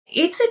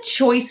It's a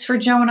choice for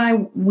Joe and I.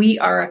 We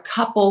are a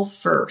couple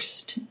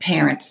first,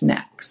 parents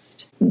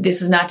next.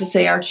 This is not to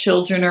say our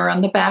children are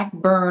on the back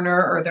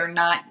burner or they're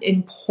not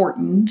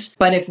important,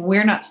 but if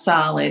we're not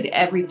solid,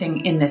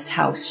 everything in this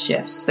house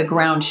shifts. The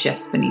ground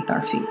shifts beneath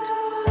our feet.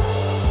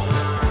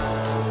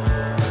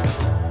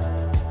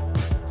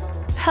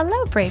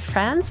 Hello, brave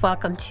friends.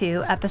 Welcome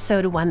to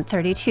episode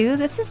 132.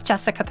 This is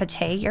Jessica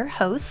Pate, your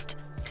host.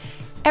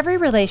 Every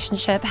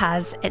relationship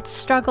has its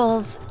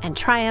struggles and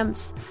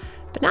triumphs,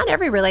 but not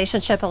every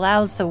relationship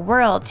allows the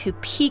world to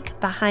peek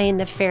behind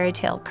the fairy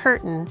tale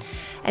curtain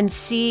and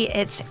see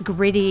its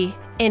gritty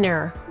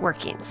inner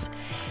workings.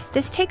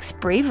 This takes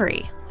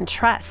bravery and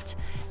trust,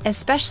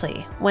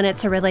 especially when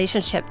it's a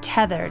relationship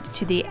tethered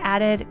to the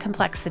added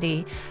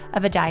complexity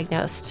of a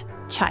diagnosed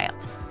child.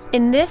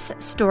 In this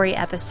story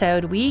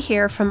episode, we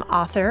hear from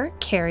author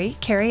Carrie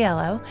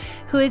Cariello,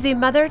 who is a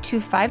mother to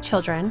 5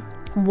 children,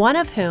 one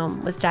of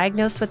whom was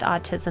diagnosed with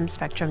autism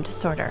spectrum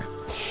disorder.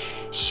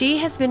 She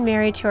has been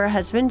married to her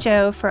husband,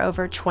 Joe, for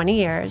over 20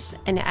 years,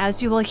 and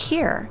as you will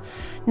hear,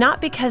 not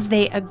because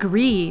they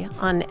agree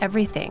on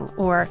everything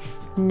or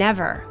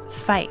never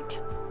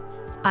fight.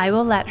 I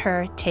will let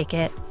her take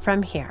it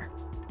from here.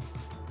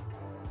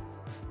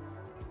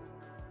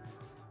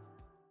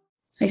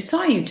 I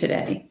saw you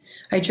today.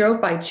 I drove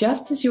by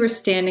just as you were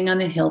standing on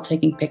the hill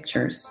taking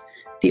pictures.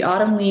 The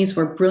autumn leaves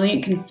were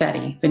brilliant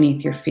confetti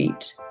beneath your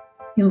feet.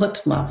 You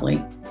looked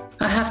lovely.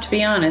 I have to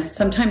be honest,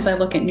 sometimes I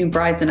look at new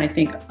brides and I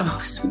think, oh,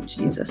 sweet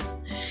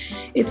Jesus.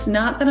 It's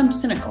not that I'm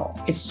cynical.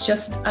 It's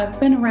just I've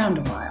been around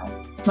a while.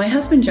 My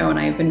husband Joe and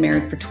I have been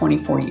married for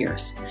 24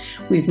 years.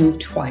 We've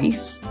moved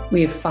twice.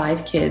 We have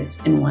 5 kids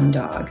and 1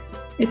 dog.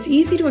 It's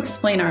easy to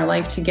explain our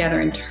life together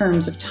in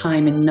terms of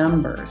time and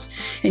numbers,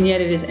 and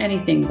yet it is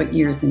anything but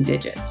years and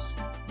digits.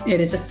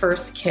 It is a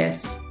first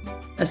kiss,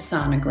 a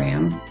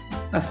sonogram,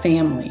 a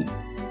family,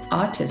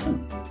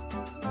 autism.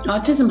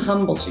 Autism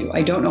humbles you.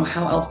 I don't know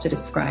how else to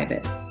describe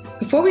it.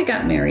 Before we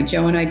got married,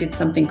 Joe and I did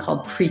something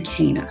called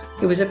Pre-Cana.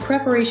 It was a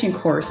preparation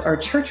course our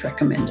church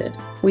recommended.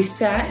 We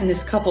sat in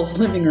this couple's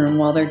living room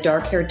while their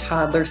dark-haired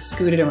toddler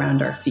scooted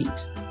around our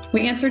feet.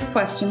 We answered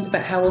questions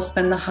about how we'll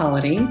spend the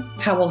holidays,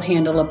 how we'll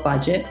handle a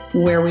budget,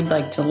 where we'd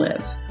like to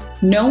live.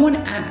 No one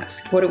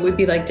asked what it would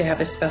be like to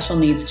have a special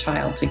needs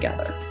child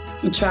together.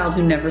 A child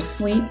who never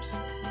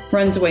sleeps,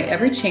 runs away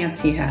every chance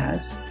he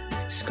has,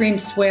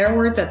 screams swear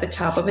words at the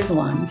top of his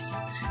lungs,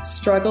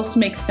 struggles to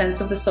make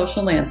sense of the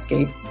social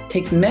landscape,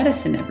 takes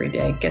medicine every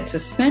day, gets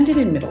suspended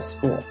in middle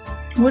school.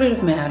 Would it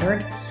have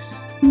mattered?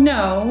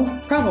 No,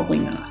 probably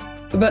not.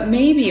 But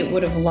maybe it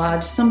would have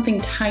lodged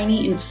something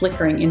tiny and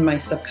flickering in my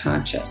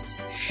subconscious.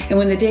 And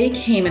when the day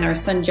came and our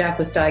son Jack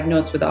was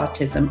diagnosed with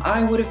autism,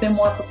 I would have been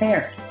more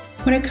prepared.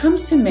 When it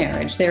comes to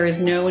marriage, there is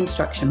no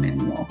instruction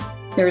manual.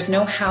 There is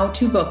no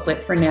how-to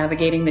booklet for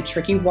navigating the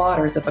tricky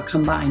waters of a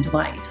combined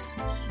life.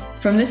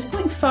 From this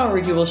point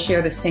forward, you will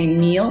share the same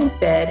meal,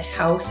 bed,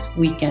 house,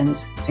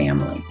 weekends,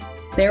 family.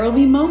 There will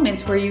be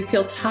moments where you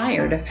feel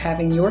tired of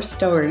having your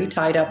story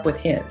tied up with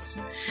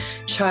his.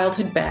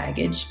 Childhood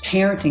baggage,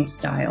 parenting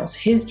styles,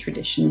 his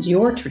traditions,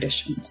 your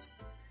traditions.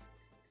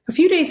 A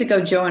few days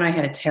ago, Joe and I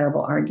had a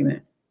terrible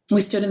argument.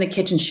 We stood in the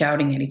kitchen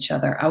shouting at each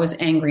other. I was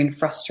angry and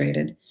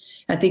frustrated.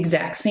 At the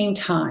exact same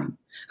time,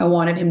 I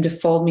wanted him to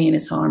fold me in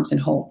his arms and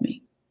hold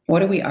me. What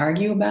do we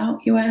argue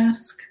about, you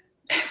ask?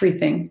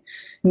 Everything.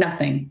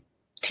 Nothing.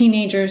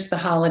 Teenagers, the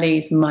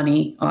holidays,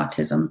 money,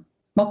 autism.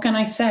 What can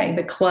I say?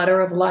 The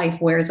clutter of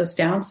life wears us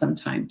down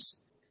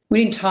sometimes.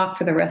 We didn't talk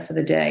for the rest of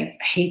the day.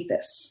 I hate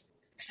this.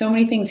 So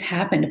many things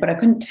happened, but I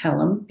couldn't tell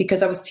him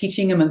because I was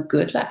teaching him a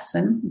good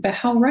lesson about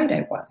how right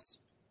I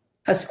was.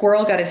 A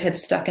squirrel got his head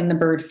stuck in the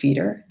bird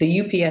feeder.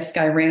 The UPS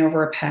guy ran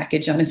over a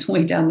package on his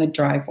way down the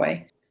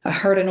driveway. I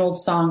heard an old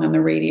song on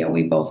the radio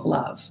we both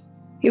love.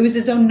 It was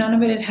as though none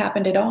of it had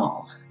happened at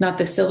all. Not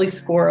the silly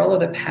squirrel or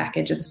the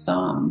package of the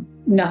song.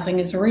 Nothing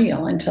is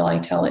real until I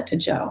tell it to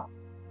Joe.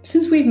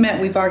 Since we've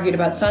met, we've argued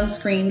about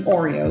sunscreen,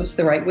 Oreos,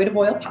 the right way to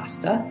boil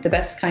pasta, the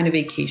best kind of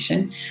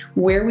vacation,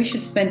 where we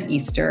should spend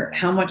Easter,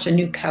 how much a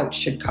new couch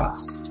should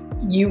cost.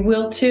 You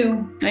will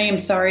too. I am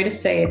sorry to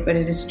say it, but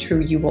it is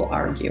true, you will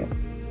argue.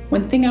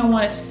 One thing I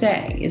want to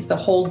say is the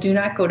whole do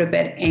not go to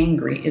bed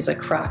angry is a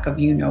crock of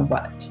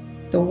you-know-what.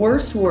 The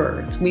worst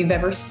words we've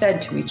ever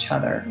said to each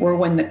other were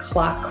when the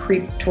clock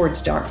creeped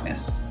towards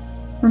darkness.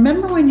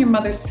 Remember when your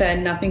mother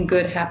said nothing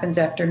good happens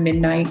after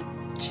midnight?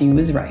 She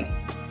was right.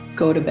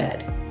 Go to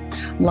bed.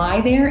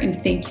 Lie there and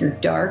think your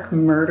dark,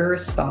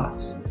 murderous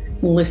thoughts.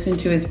 Listen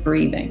to his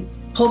breathing.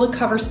 Pull the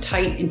covers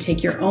tight and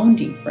take your own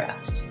deep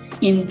breaths.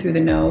 In through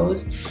the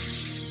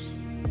nose,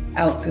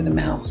 out through the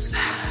mouth.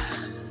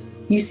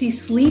 You see,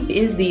 sleep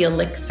is the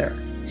elixir.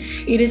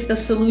 It is the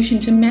solution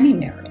to many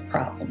marital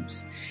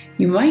problems.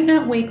 You might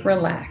not wake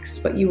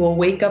relaxed, but you will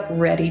wake up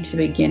ready to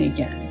begin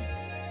again.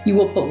 You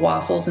will put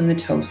waffles in the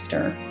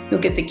toaster. You'll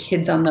get the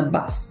kids on the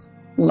bus.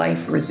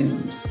 Life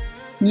resumes.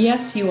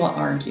 Yes, you will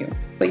argue,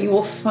 but you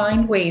will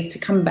find ways to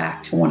come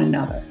back to one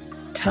another.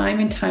 Time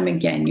and time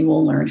again, you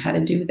will learn how to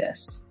do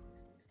this.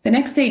 The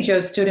next day,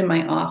 Joe stood in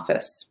my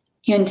office.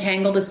 He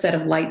untangled a set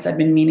of lights I'd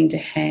been meaning to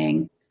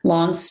hang,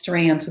 long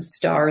strands with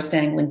stars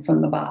dangling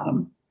from the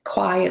bottom.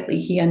 Quietly,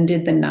 he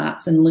undid the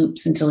knots and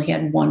loops until he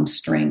had one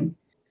string.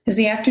 As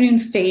the afternoon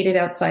faded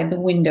outside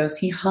the windows,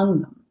 he hung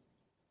them.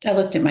 I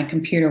looked at my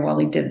computer while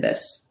he did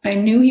this. I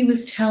knew he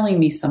was telling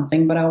me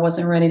something, but I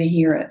wasn't ready to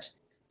hear it.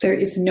 There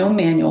is no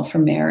manual for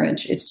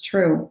marriage, it's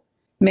true.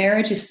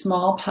 Marriage is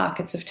small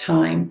pockets of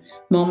time,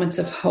 moments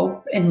of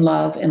hope and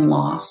love and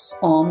loss,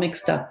 all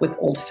mixed up with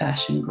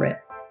old-fashioned grit.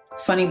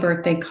 Funny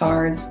birthday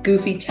cards,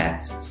 goofy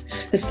texts,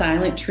 the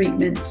silent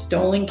treatment,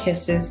 stolen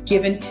kisses,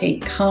 give and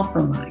take,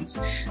 compromise,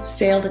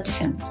 failed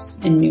attempts,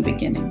 and new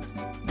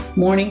beginnings.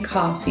 Morning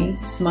coffee,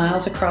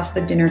 smiles across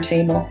the dinner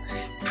table,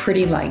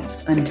 pretty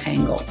lights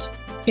untangled.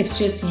 It's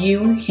just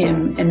you,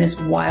 him, and this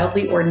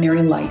wildly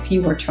ordinary life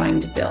you are trying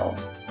to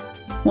build.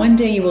 One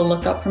day you will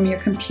look up from your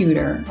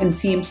computer and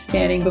see him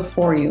standing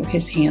before you,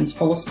 his hands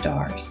full of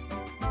stars.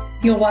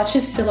 You'll watch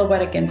his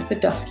silhouette against the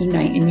dusky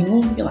night and you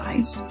will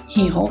realize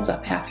he holds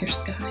up half your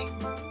sky.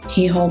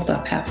 He holds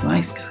up half my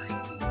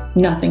sky.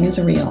 Nothing is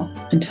real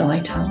until I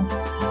tell him.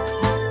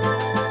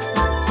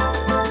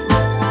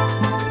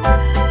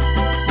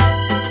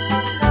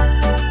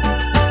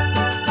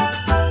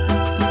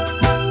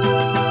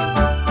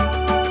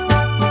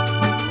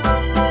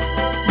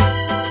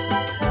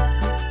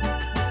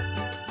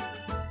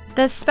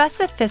 The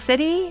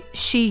specificity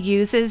she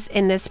uses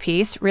in this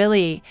piece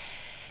really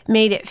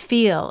made it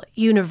feel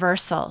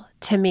universal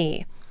to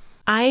me.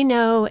 I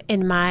know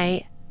in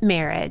my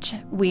marriage,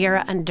 we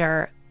are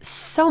under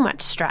so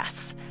much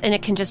stress, and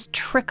it can just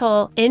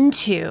trickle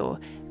into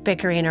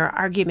bickering or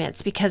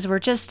arguments because we're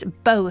just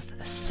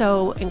both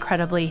so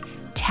incredibly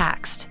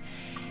taxed.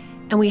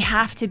 And we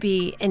have to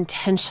be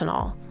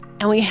intentional,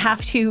 and we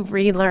have to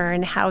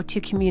relearn how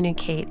to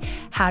communicate,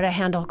 how to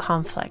handle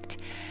conflict,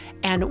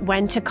 and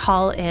when to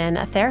call in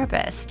a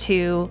therapist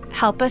to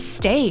help us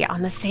stay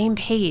on the same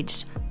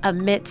page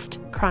amidst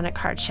chronic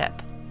hardship.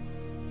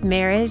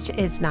 Marriage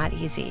is not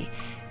easy.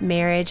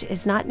 Marriage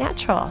is not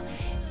natural.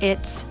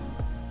 It's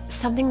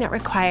something that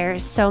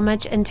requires so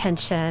much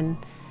intention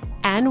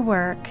and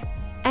work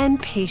and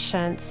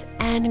patience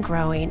and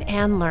growing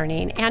and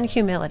learning and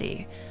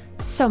humility.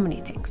 So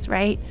many things,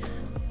 right?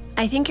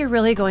 I think you're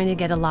really going to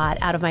get a lot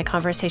out of my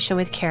conversation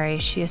with Carrie.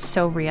 She is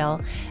so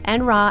real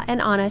and raw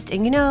and honest.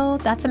 And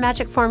that's a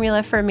magic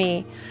formula for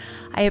me.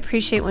 I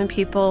appreciate when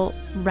people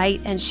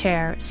write and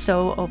share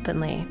so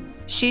openly.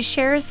 She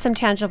shares some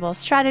tangible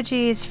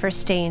strategies for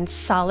staying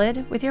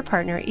solid with your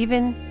partner,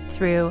 even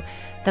through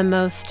the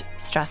most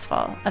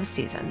stressful of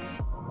seasons.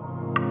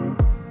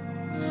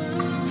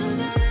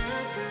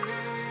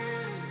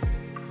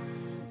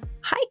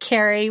 Hi,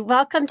 Carrie.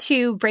 Welcome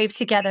to Brave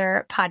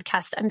Together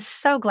podcast. I'm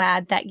so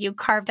glad that you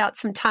carved out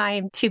some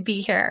time to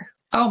be here.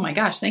 Oh my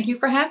gosh, thank you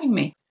for having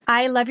me.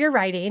 I love your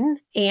writing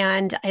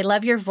and I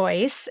love your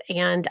voice.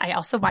 And I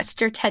also watched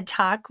your TED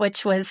Talk,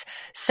 which was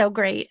so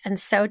great and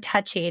so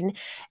touching.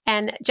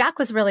 And Jack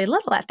was really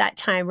little at that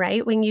time,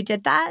 right? When you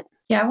did that?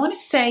 Yeah, I want to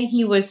say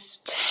he was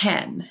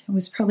 10. It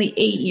was probably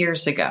 8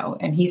 years ago,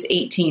 and he's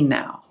 18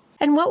 now.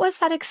 And what was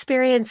that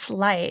experience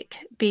like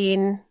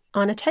being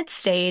on a TED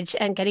stage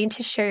and getting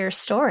to share your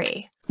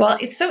story? Well,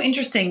 it's so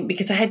interesting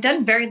because I had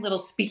done very little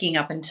speaking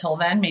up until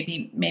then,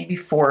 maybe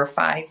 4 or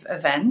 5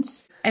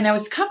 events. And I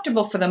was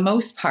comfortable for the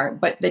most part,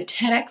 but the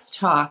TEDx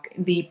talk,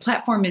 the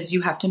platform is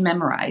you have to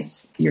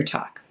memorize your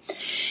talk.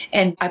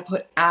 And I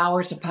put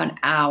hours upon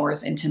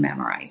hours into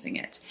memorizing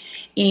it.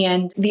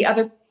 And the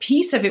other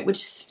piece of it,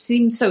 which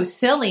seems so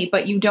silly,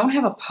 but you don't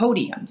have a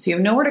podium, so you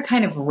have nowhere to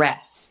kind of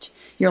rest.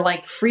 You're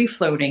like free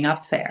floating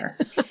up there.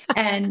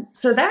 And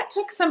so that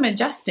took some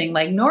adjusting.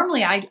 Like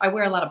normally I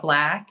wear a lot of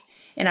black,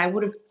 and I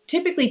would have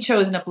typically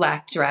chosen a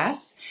black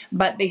dress,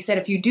 but they said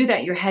if you do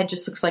that, your head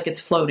just looks like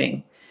it's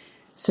floating.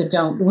 So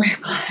don't wear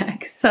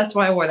black. That's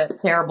why I wore that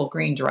terrible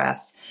green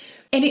dress.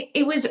 And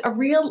it was a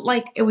real,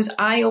 it was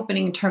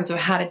eye-opening in terms of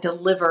how to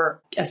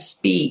deliver a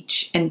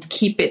speech and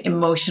keep it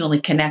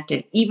emotionally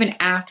connected, even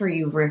after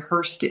you've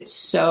rehearsed it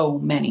so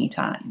many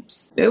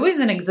times. It was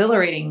an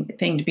exhilarating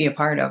thing to be a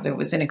part of. It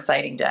was an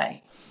exciting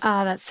day.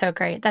 Oh, that's so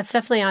great. That's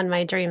definitely on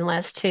my dream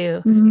list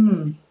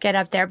to get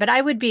up there. But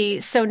I would be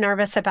so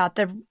nervous about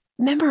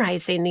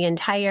memorizing the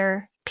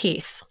entire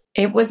piece.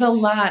 It was a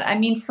lot. I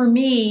mean, for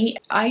me,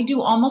 I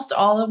do almost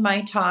all of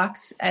my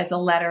talks as a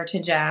letter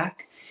to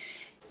Jack.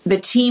 The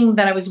team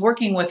that I was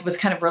working with was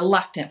kind of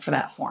reluctant for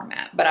that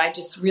format, but I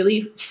just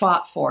really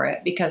fought for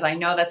it because I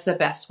know that's the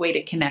best way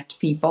to connect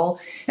people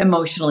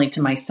emotionally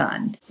to my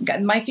son.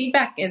 My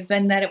feedback has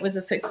been that it was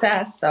a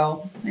success,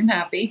 so I'm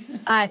happy.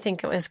 I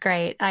think it was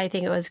great.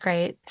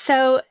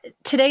 So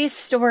today's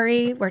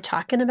story, we're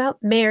talking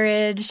about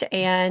marriage,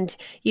 and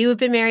you have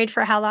been married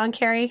for how long,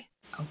 Carrie?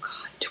 Oh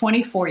God,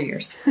 24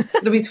 years.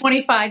 It'll be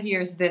 25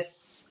 years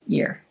this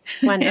year.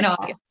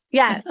 Wonderful.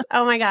 Yes.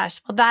 Oh my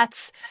gosh. Well,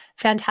 that's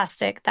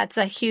fantastic. That's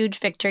a huge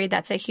victory.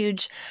 That's a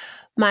huge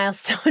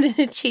milestone and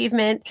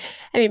achievement.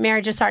 I mean,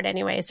 marriage is hard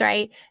anyways,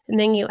 right? And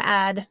then you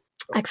add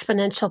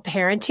exponential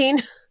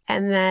parenting,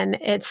 and then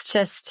it's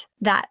just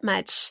that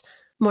much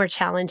more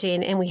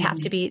challenging and we have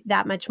to be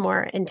that much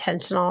more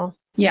intentional.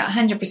 Yeah,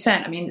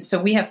 100%. I mean,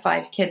 so we have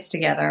 5 kids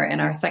together and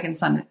our second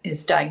son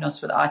is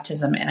diagnosed with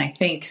autism. And I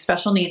think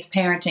special needs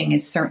parenting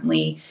is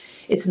certainly,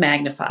 it's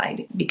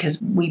magnified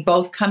because we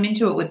both come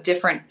into it with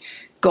different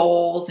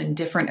goals and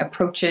different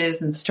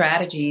approaches and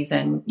strategies.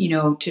 And,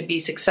 to be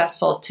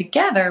successful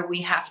together,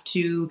 we have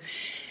to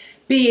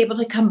be able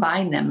to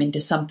combine them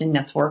into something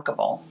that's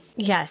workable.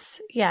 Yes,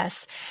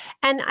 yes.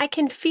 And I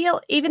can feel,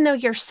 even though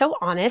you're so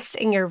honest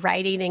in your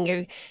writing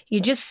and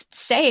you just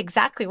say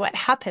exactly what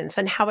happens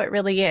and how it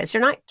really is.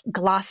 You're not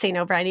glossing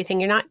over anything.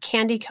 You're not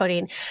candy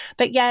coating.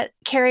 But yet,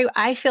 Carrie,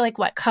 I feel like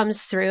what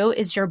comes through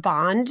is your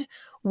bond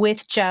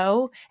with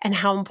Joe and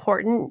how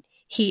important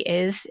he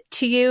is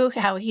to you,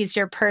 how he's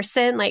your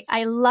person. Like,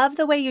 I love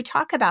the way you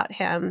talk about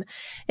him.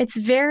 It's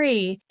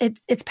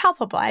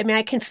palpable. I mean,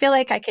 I can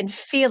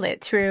feel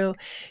it through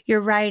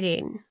your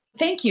writing.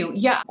 Thank you.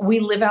 Yeah,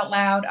 we live out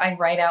loud. I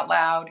write out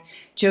loud.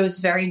 Joe's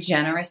very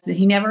generous.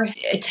 He never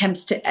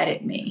attempts to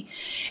edit me.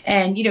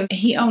 And,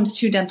 he owns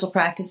 2 dental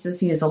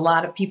practices. He has a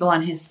lot of people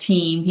on his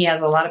team. He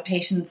has a lot of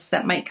patients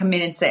that might come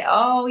in and say,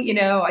 oh,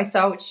 I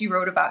saw what she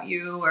wrote about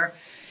you.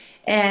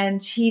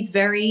 And he's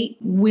very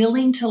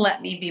willing to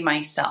let me be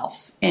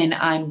myself. And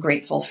I'm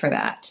grateful for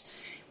that.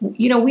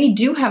 We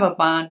do have a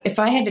bond. If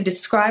I had to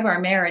describe our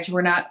marriage,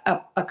 we're not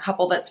a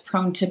couple that's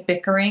prone to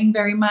bickering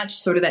very much,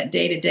 sort of that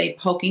day-to-day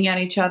poking at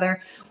each other.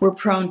 We're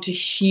prone to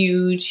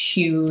huge,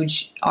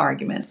 huge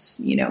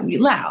arguments,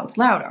 loud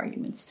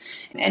arguments.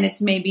 And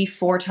it's maybe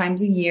 4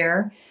 times a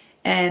year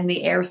and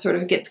the air sort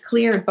of gets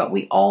cleared, but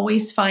we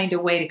always find a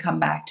way to come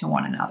back to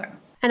one another.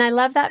 And I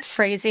love that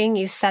phrasing.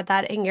 You said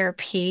that in your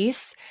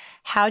piece.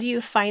 How do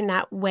you find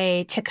that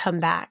way to come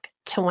back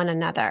to one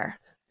another?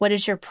 What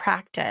is your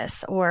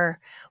practice or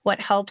what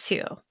helps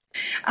you?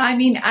 I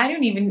mean,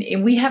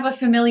 we have a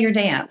familiar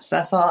dance.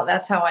 That's all.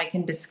 That's how I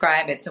can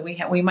describe it. So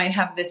we might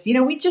have this,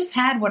 we just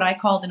had what I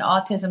called an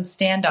autism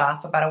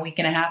standoff about a week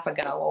and a half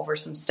ago over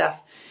some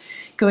stuff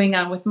going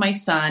on with my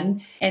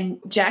son. And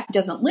Jack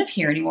doesn't live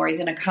here anymore. He's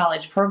in a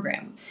college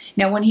program.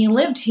 Now, when he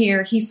lived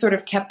here, he sort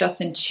of kept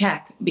us in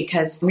check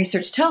because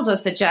research tells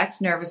us that Jack's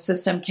nervous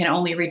system can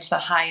only reach the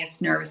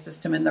highest nervous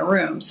system in the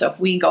room. So if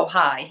we go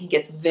high, he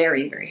gets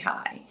very, very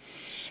high.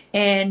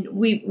 And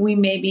we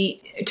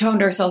maybe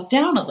toned ourselves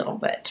down a little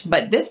bit.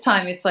 But this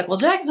time it's like, well,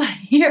 Jack's not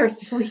here.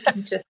 So we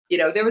can just,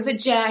 there was a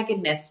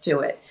jaggedness to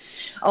it.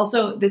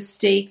 Also, the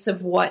stakes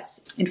of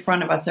what's in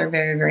front of us are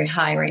very, very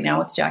high right now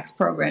with Jack's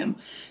program.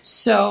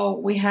 So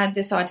we had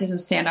this autism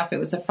standoff. It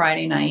was a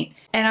Friday night.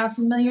 And our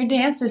familiar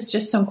dance is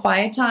just some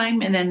quiet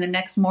time. And then the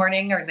next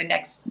morning or the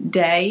next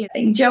day,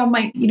 Joe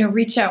might,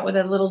 reach out with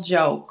a little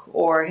joke,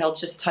 or he'll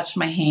just touch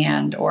my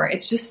hand, or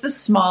it's just the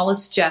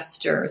smallest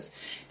gestures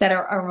that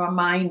are a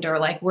reminder,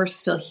 like, we're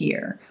still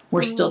here.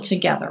 We're still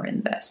together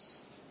in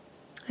this.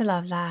 I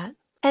love that.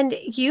 And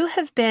you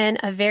have been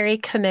a very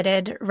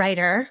committed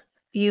writer.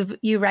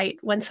 You write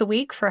once a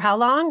week for how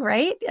long,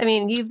 right? I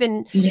mean, you've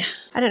been,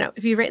 I don't know,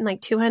 have you written like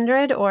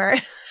 200 or?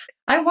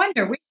 I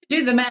wonder, we should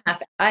do the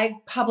math.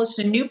 I've published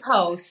a new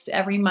post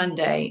every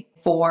Monday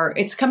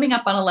it's coming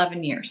up on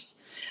 11 years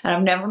and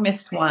I've never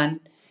missed one.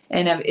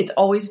 And it's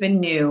always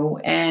been new.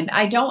 And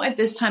I don't at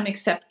this time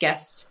accept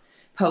guest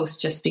posts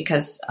just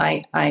because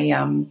I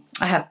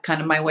have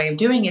kind of my way of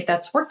doing it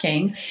that's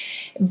working.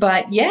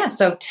 But yeah,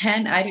 so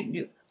 10, I didn't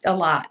do a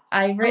lot.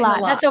 I've written a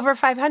lot. That's over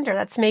 500.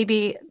 That's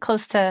maybe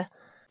close to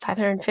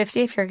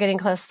 550 if you're getting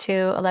close to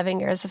 11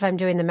 years, if I'm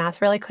doing the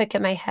math really quick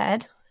in my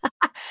head.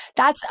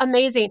 That's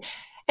amazing.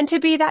 And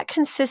to be that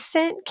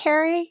consistent,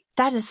 Carrie,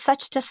 that is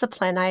such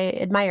discipline. I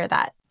admire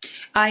that.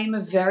 I am a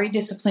very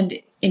disciplined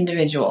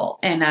individual.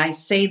 And I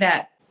say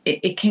that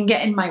it can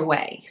get in my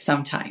way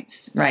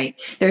sometimes,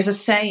 right? There's a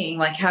saying,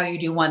 like, how you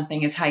do one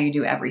thing is how you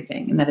do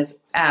everything. And that is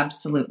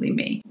absolutely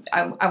me.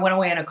 I went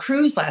away on a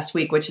cruise last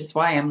week, which is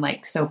why I'm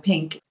like so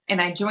pink.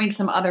 And I joined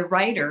some other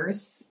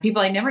writers,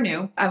 people I never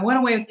knew. I went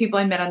away with people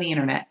I met on the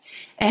internet.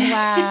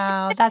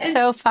 Wow, that's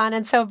so fun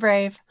and so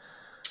brave.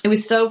 It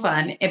was so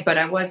fun, but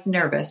I was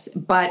nervous.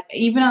 But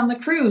even on the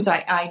cruise,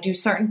 I do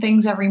certain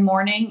things every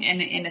morning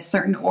and in a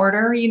certain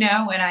order, and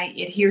I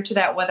adhere to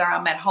that whether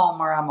I'm at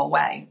home or I'm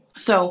away.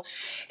 So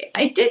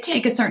it did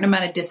take a certain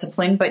amount of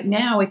discipline, but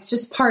now it's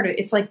just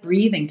it's like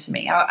breathing to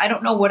me. I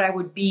don't know what I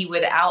would be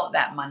without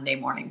that Monday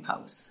morning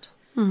post.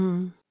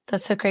 Mm-hmm.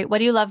 That's so great. What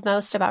do you love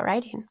most about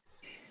writing?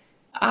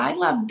 I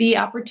love the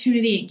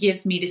opportunity it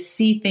gives me to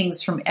see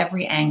things from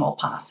every angle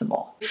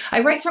possible.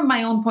 I write from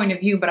my own point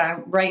of view, but I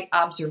write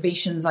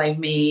observations I've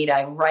made.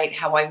 I write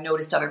how I've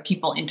noticed other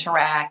people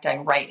interact. I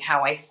write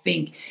how I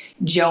think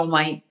Joe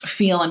might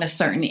feel in a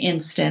certain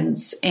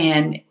instance.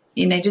 And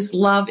I just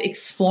love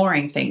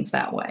exploring things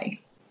that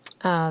way.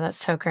 Oh, that's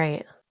so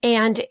great.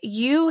 And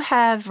you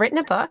have written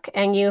a book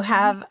and you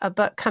have a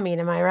book coming,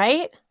 am I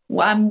right?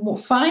 I'm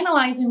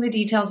finalizing the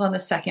details on the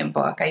second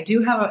book. I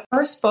do have a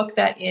first book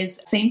that is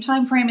same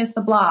time frame as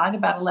the blog,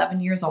 about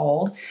 11 years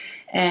old.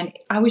 And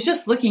I was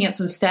just looking at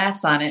some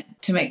stats on it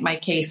to make my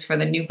case for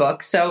the new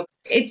book. So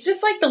it's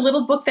just like the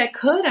little book that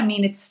could. I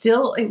mean,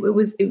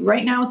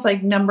 right now it's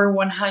like number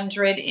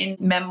 100 in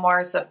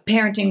memoirs of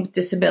parenting with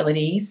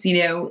disabilities.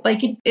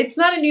 It's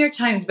not a New York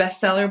Times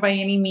bestseller by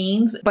any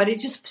means, but it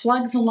just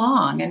plugs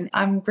along. And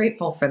I'm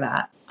grateful for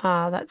that.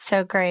 Oh, that's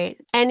so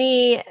great.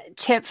 Any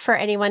tip for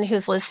anyone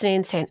who's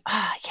listening saying,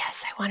 oh,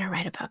 yes, I want to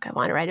write a book. I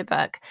want to write a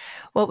book.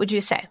 What would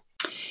you say?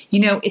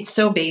 It's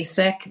so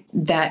basic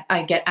that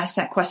I get asked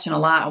that question a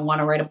lot. I want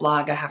to write a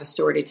blog. I have a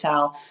story to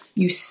tell.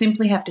 You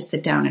simply have to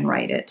sit down and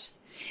write it.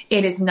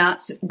 It is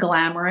not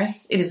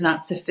glamorous. It is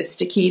not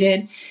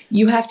sophisticated.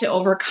 You have to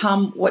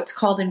overcome what's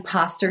called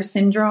imposter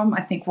syndrome.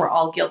 I think we're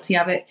all guilty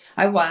of it.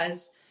 I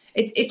was.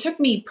 It took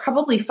me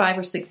probably 5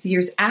 or 6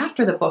 years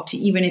after the book to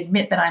even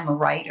admit that I'm a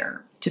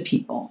writer to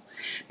people,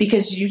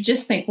 because you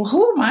just think, well,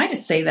 who am I to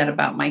say that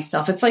about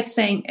myself? It's like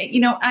saying,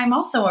 I'm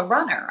also a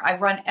runner. I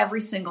run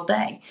every single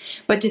day.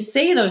 But to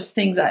say those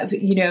things,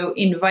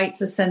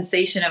 invites a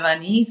sensation of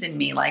unease in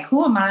me. Like,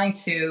 who am I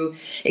to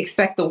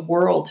expect the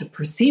world to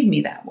perceive me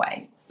that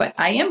way? But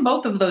I am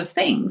both of those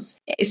things.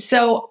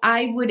 So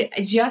I would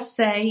just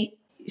say,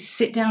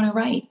 sit down and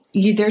write.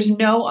 There's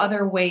no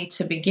other way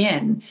to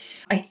begin.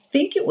 I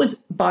think it was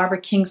Barbara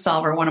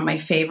Kingsolver, one of my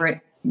favorite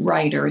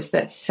writers,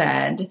 that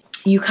said,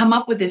 you come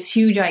up with this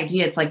huge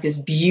idea. It's like this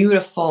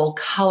beautiful,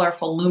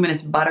 colorful,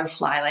 luminous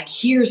butterfly. Like,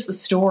 here's the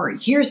story.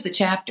 Here's the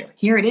chapter.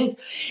 Here it is.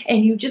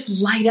 And you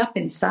just light up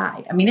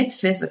inside. I mean, it's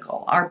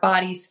physical. Our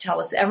bodies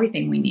tell us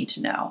everything we need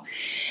to know.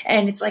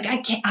 And it's like,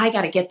 I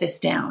got to get this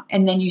down.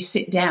 And then you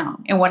sit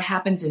down. And what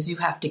happens is you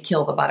have to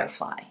kill the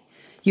butterfly.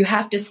 You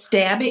have to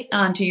stab it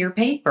onto your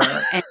paper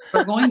and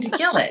we're going to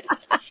kill it.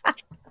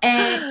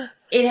 And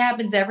it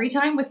happens every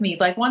time with me.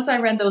 Like, once I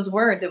read those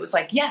words, it was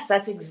like, yes,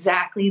 that's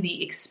exactly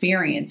the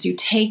experience. You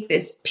take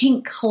this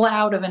pink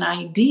cloud of an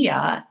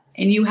idea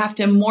and you have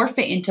to morph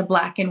it into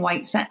black and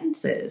white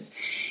sentences.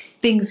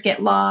 Things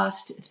get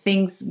lost,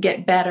 things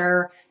get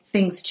better,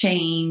 things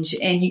change,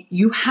 and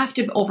you have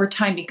to, over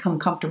time, become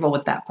comfortable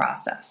with that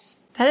process.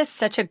 That is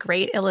such a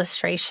great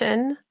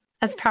illustration.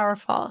 That's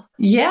powerful.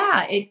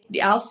 Yeah,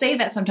 I'll say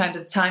that sometimes.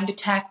 It's time to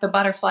tack the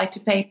butterfly to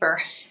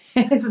paper.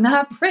 It's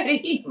not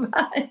pretty,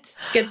 but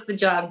gets the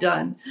job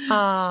done.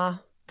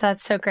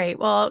 That's so great.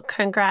 Well,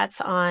 congrats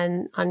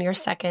on your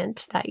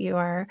second that you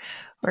are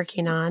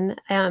working on.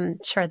 I'm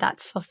sure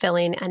that's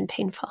fulfilling and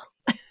painful.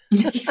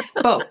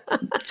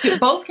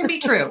 Both can be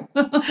true.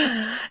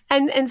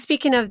 And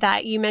speaking of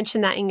that, you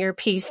mentioned that in your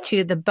piece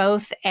too, the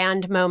both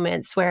and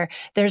moments where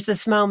there's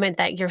this moment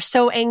that you're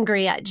so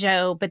angry at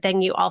Joe, but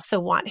then you also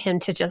want him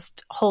to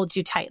just hold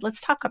you tight. Let's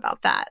talk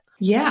about that.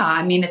 Yeah,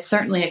 I mean, it's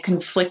certainly a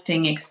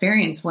conflicting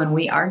experience when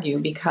we argue,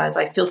 because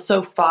I feel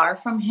so far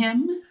from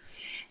him.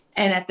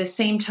 And at the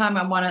same time,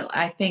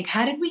 I think,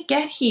 how did we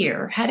get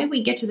here? How did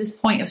we get to this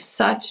point of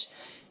such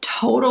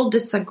total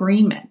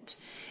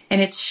disagreement?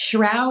 And it's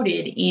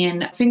shrouded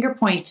in finger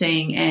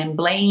pointing and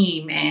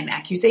blame and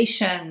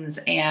accusations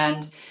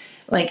and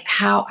like,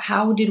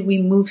 how did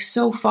we move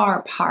so far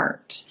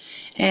apart?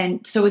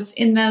 And so it's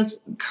in those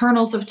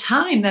kernels of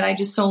time that I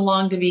just so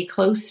long to be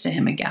close to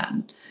him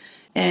again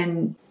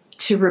and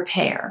to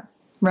repair,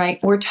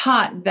 right? We're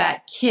taught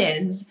that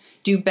kids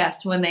do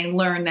best when they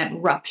learn that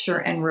rupture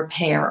and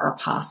repair are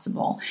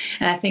possible.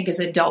 And I think as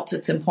adults,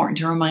 it's important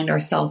to remind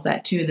ourselves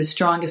that too. The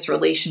strongest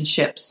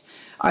relationships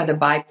are the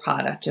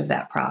byproduct of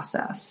that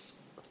process.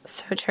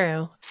 So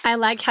true. I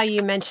like how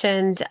you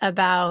mentioned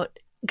about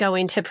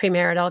going to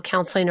premarital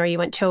counseling, or you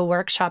went to a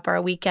workshop or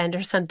a weekend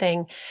or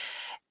something.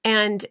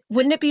 And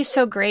wouldn't it be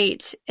so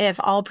great if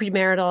all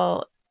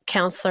premarital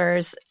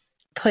counselors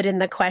put in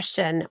the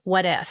question,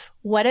 what if?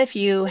 What if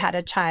you had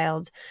a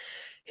child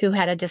who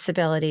had a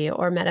disability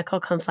or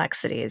medical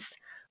complexities?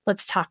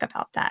 Let's talk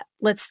about that.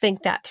 Let's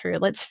think that through.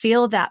 Let's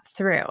feel that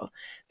through.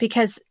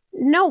 Because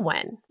no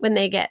one, when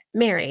they get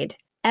married,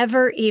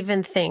 ever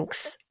even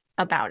thinks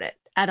about it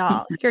at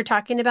all. You're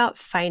talking about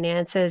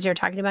finances. You're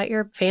talking about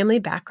your family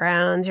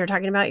backgrounds. You're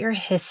talking about your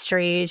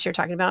histories. You're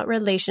talking about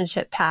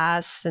relationship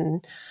pasts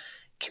and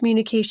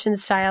communication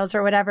styles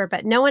or whatever,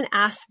 but no one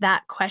asks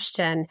that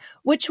question,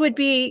 which would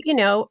be,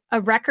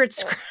 a record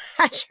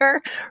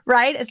scratcher,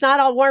 right? It's not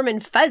all warm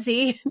and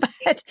fuzzy,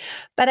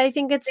 but I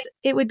think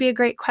it would be a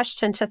great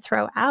question to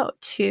throw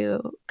out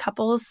to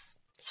couples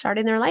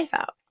starting their life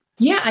out.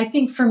 Yeah, I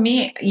think for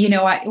me,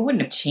 it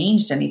wouldn't have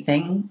changed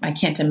anything. I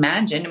can't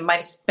imagine. It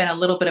might have been a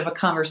little bit of a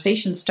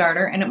conversation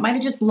starter, and it might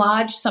have just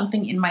lodged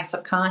something in my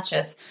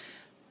subconscious.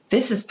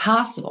 This is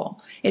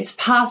possible. It's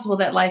possible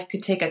that life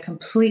could take a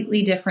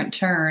completely different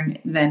turn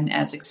than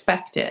as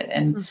expected.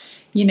 And,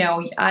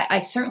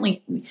 I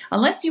certainly,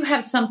 unless you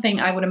have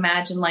something I would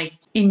imagine like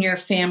in your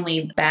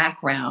family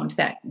background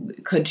that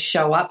could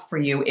show up for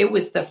you, it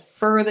was the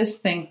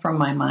furthest thing from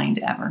my mind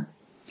ever.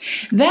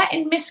 That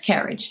and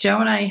miscarriage. Joe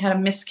and I had a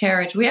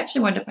miscarriage. We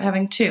actually wound up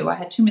having two. I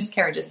had 2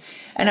 miscarriages,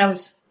 and I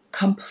was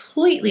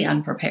completely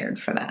unprepared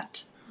for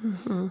that.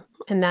 Mm-hmm.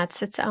 And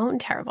that's its own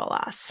terrible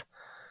loss.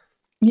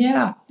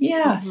 Yeah.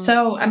 Yeah. Mm-hmm.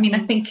 So, I mean, I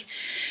think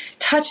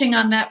touching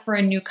on that for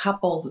a new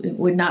couple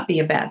would not be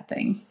a bad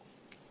thing.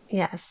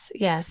 Yes.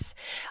 Yes.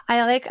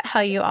 I like how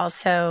you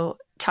also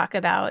talk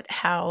about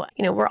how,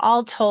 we're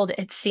all told,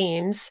 it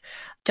seems,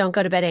 don't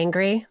go to bed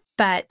angry,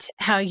 but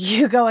how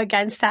you go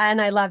against that.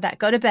 And I love that.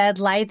 Go to bed,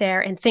 lie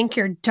there, and think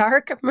your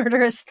dark,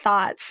 murderous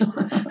thoughts.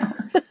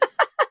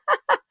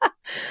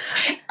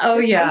 Oh,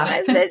 yeah.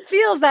 Sometimes it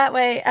feels that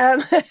way.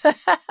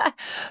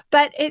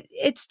 But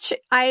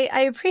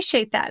I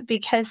appreciate that,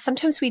 because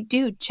sometimes we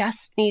do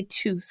just need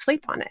to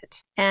sleep on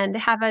it and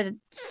have a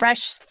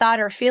fresh thought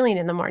or feeling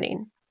in the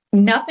morning.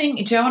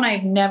 Nothing, Joe and I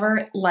have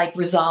never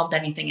resolved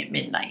anything at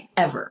midnight,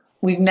 ever.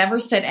 We've never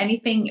said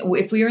anything.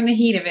 If we were in the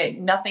heat of it,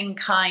 nothing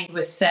kind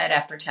was said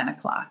after 10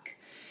 o'clock.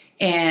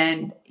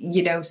 And,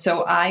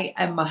 so I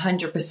am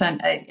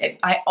 100%,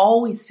 I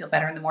always feel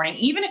better in the morning,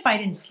 even if I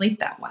didn't sleep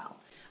that well.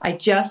 I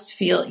just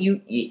feel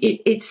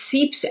it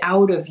seeps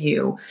out of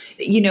you.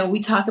 We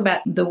talk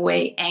about the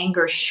way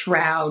anger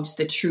shrouds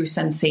the true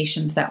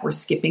sensations that we're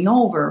skipping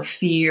over: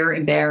 fear,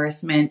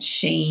 embarrassment,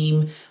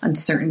 shame,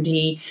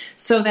 uncertainty.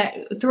 So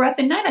that throughout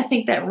the night, I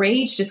think that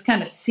rage just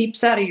kind of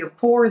seeps out of your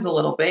pores a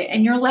little bit,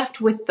 and you're left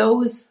with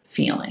those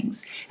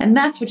feelings. And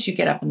that's what you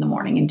get up in the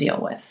morning and deal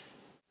with.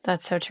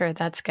 That's so true.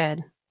 That's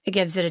good. It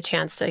gives it a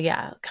chance to,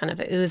 kind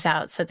of ooze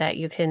out, so that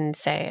you can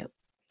say,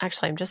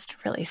 actually, I'm just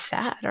really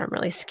sad, or I'm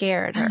really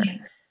scared, or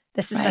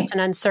this is such an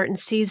uncertain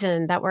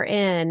season that we're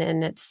in.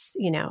 And it's,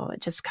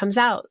 it just comes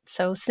out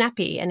so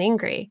snappy and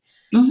angry.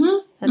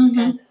 Mm-hmm. That's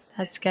good.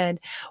 That's good.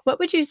 What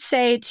would you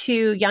say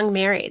to young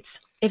marrieds,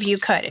 if you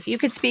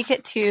could speak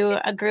it to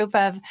a group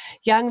of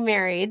young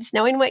marrieds,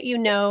 knowing what you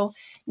know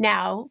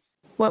now,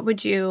 what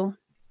would you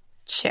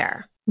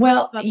share?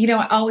 Well,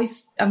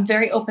 I'm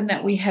very open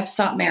that we have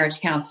sought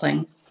marriage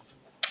counseling.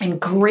 And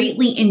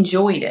greatly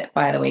enjoyed it,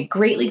 by the way.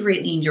 Greatly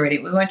enjoyed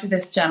it. We went to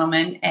this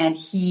gentleman, and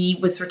he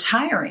was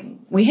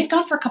retiring. We had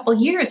gone for a couple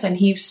of years, and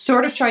he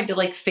sort of tried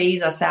to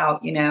phase us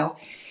out,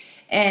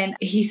 And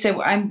he said,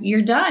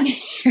 "You're done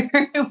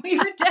here." We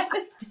were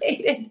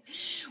devastated.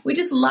 We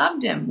just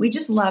loved him.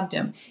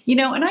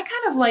 And I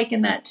kind of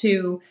liken that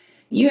to,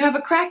 you have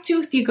a cracked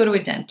tooth, you go to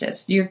a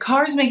dentist. Your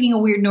car's making a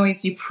weird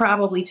noise, you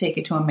probably take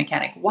it to a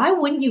mechanic. Why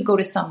wouldn't you go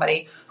to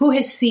somebody who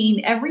has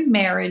seen every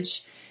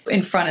marriage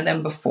in front of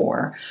them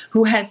before,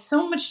 who has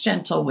so much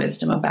gentle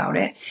wisdom about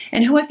it,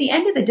 and who at the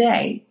end of the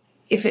day,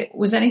 if it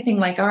was anything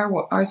like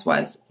ours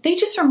was, they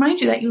just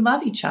remind you that you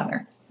love each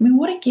other. I mean,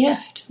 what a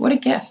gift. What a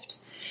gift.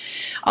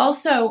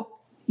 Also,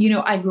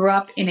 I grew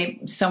up in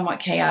a somewhat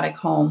chaotic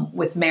home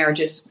with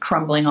marriages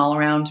crumbling all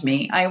around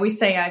me. I always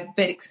say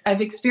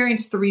I've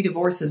experienced 3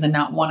 divorces, and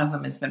not one of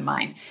them has been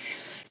mine.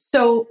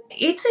 So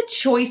it's a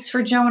choice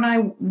for Joe and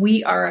I.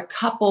 We are a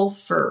couple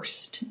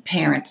first,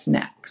 parents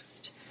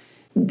next.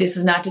 This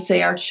is not to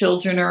say our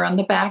children are on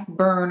the back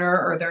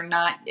burner or they're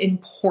not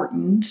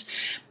important,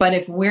 but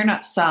if we're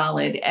not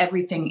solid,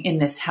 everything in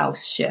this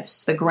house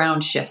shifts. The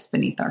ground shifts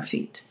beneath our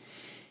feet.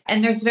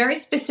 And there's very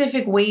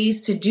specific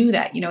ways to do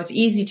that. It's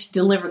easy to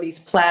deliver these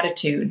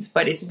platitudes,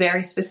 but it's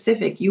very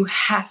specific. You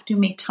have to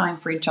make time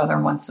for each other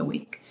once a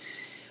week,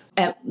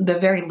 at the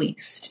very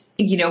least.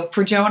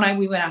 For Joe and I,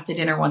 we went out to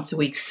dinner once a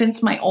week.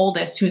 Since my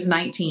oldest, who's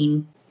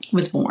 19,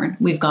 was born,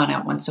 we've gone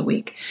out once a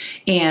week,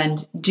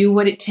 and do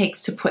what it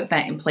takes to put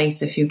that in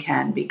place if you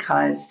can,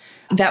 because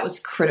that was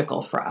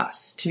critical for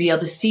us to be able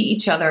to see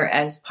each other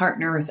as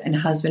partners and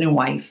husband and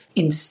wife,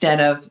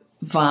 instead of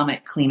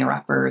vomit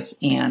cleaner-uppers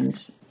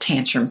and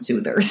tantrum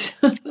soothers.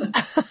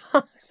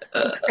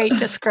 Great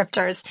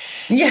descriptors.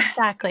 Yeah.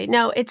 Exactly.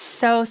 No, it's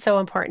so, so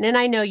important. And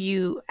I know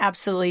you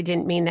absolutely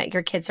didn't mean that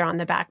your kids are on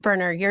the back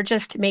burner. You're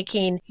just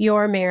making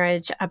your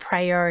marriage a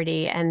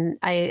priority. And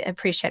I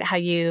appreciate how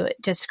you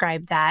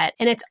describe that.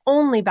 And it's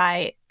only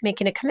by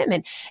making a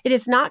commitment. It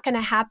is not going to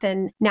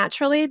happen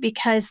naturally,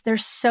 because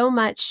there's so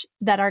much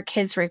that our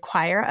kids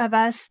require of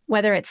us,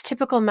 whether it's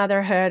typical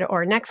motherhood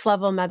or next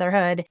level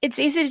motherhood. It's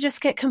easy to just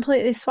get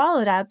completely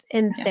swallowed up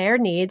in their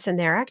needs and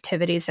their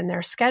activities and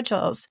their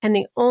schedules. And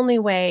the only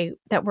way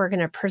that we're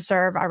going to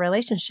preserve our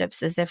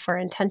relationships is if we're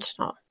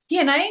intentional.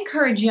 Yeah, and I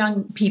encourage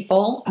young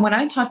people, when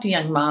I talk to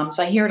young moms,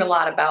 I hear it a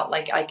lot about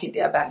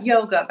about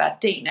yoga,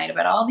 about date night,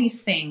 about all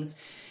these things.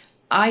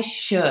 I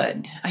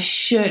should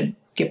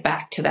get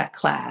back to that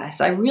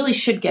class. I really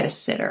should get a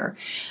sitter.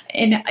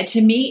 And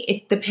to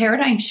me, the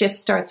paradigm shift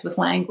starts with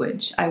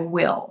language. I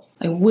will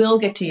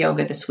get to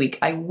yoga this week.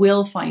 I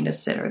will find a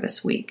sitter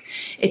this week.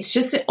 It's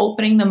just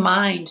opening the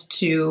mind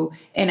to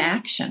an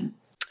action.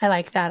 I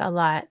like that a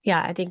lot.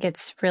 Yeah, I think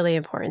it's really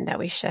important that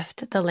we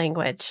shift the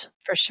language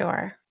for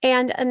sure.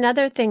 And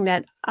another thing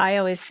that I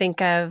always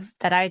think of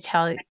that I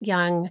tell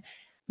young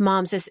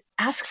moms is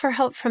ask for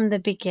help from the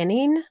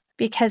beginning,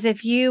 because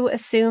if you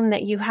assume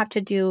that you have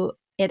to do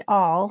it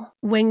all,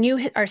 when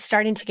you are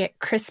starting to get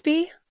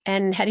crispy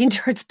and heading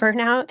towards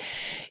burnout,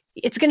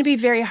 it's going to be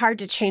very hard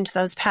to change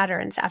those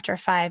patterns after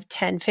 5,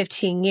 10,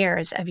 15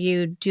 years of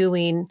you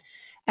doing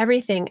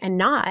everything and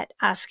not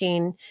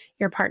asking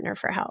your partner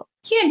for help.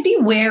 Yeah, and be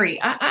wary.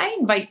 I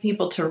invite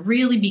people to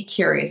really be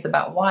curious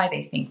about why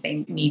they think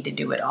they need to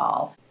do it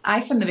all.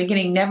 I, from the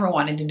beginning, never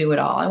wanted to do it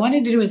all. I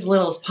wanted to do as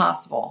little as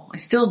possible. I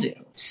still do.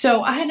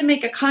 So I had to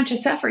make a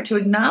conscious effort to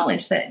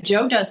acknowledge that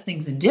Joe does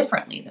things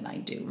differently than I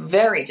do,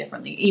 very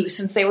differently.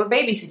 Since they were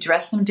babies, he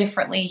dressed them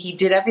differently. He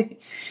did everything.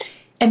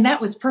 And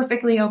that was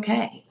perfectly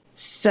okay.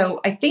 So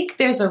I think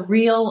there's a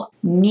real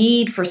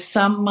need for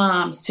some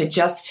moms to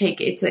just take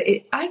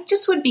I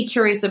just would be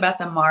curious about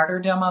the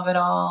martyrdom of it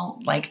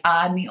all. Like,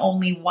 I'm the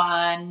only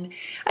one.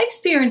 I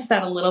experienced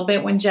that a little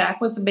bit when Jack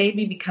was a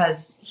baby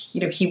because,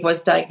 he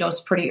was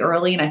diagnosed pretty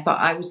early and I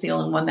thought I was the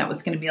only one that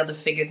was going to be able to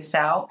figure this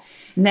out.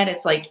 And that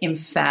is like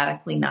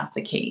emphatically not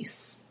the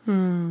case.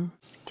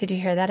 Did you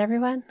hear that,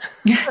 everyone?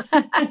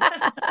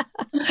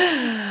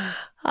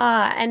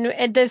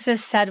 And this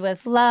is said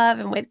with love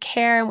and with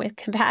care and with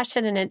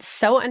compassion. And it's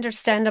so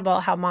understandable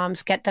how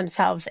moms get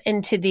themselves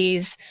into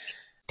these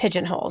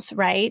pigeonholes,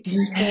 right?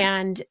 Yes.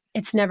 And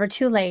it's never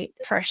too late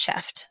for a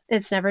shift.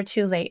 It's never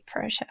too late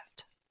for a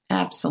shift.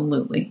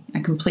 Absolutely. I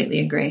completely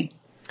agree.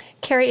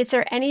 Carrie, is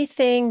there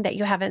anything that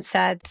you haven't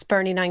said that's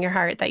burning on your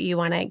heart that you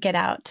want to get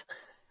out?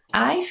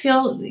 I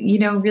feel,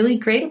 really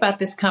great about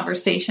this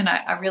conversation.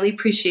 I really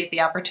appreciate the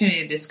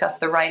opportunity to discuss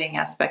the writing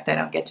aspect. I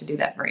don't get to do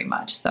that very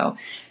much. So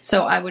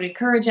I would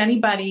encourage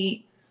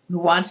anybody who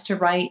wants to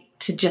write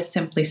to just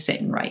simply sit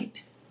and write.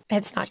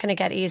 It's not going to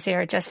get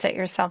easier. Just sit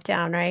yourself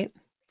down, right?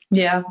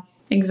 Yeah,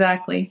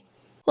 exactly.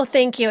 Well,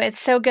 thank you. It's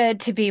so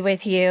good to be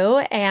with you,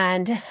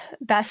 and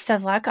best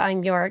of luck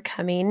on your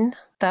coming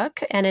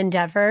book and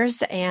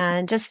endeavors,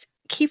 and just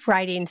keep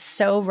writing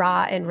so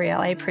raw and real.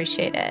 I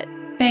appreciate it.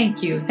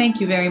 Thank you.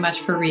 Thank you very much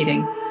for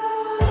reading.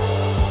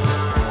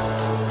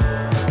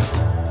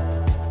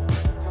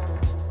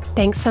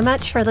 Thanks so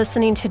much for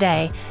listening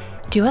today.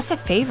 Do us a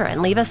favor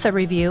and leave us a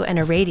review and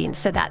a rating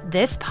so that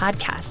this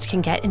podcast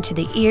can get into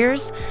the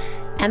ears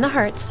and the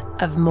hearts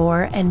of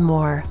more and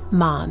more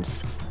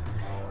moms.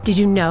 Did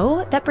you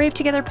know that Brave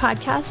Together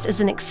podcast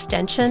is an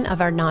extension of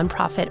our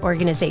nonprofit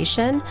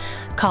organization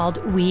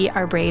called We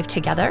Are Brave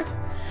Together?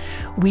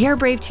 We Are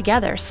Brave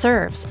Together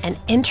serves an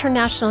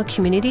international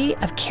community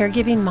of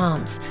caregiving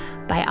moms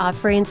by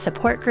offering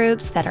support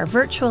groups that are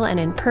virtual and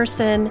in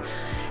person,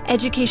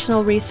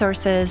 educational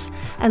resources,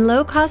 and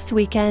low-cost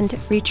weekend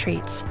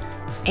retreats.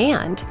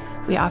 And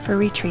we offer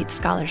retreat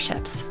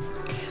scholarships.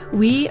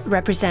 We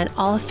represent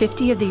all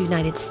 50 of the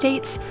United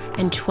States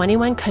and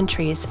 21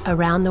 countries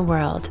around the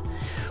world.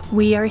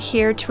 We are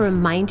here to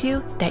remind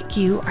you that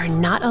you are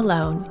not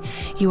alone.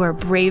 You are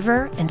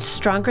braver and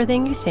stronger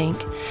than you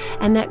think,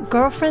 and that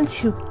girlfriends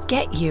who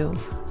get you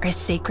are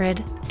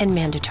sacred and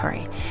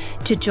mandatory.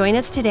 To join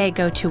us today,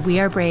 go to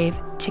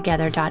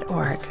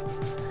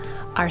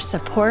wearebravetogether.org. Our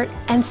support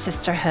and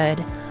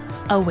sisterhood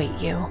await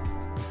you.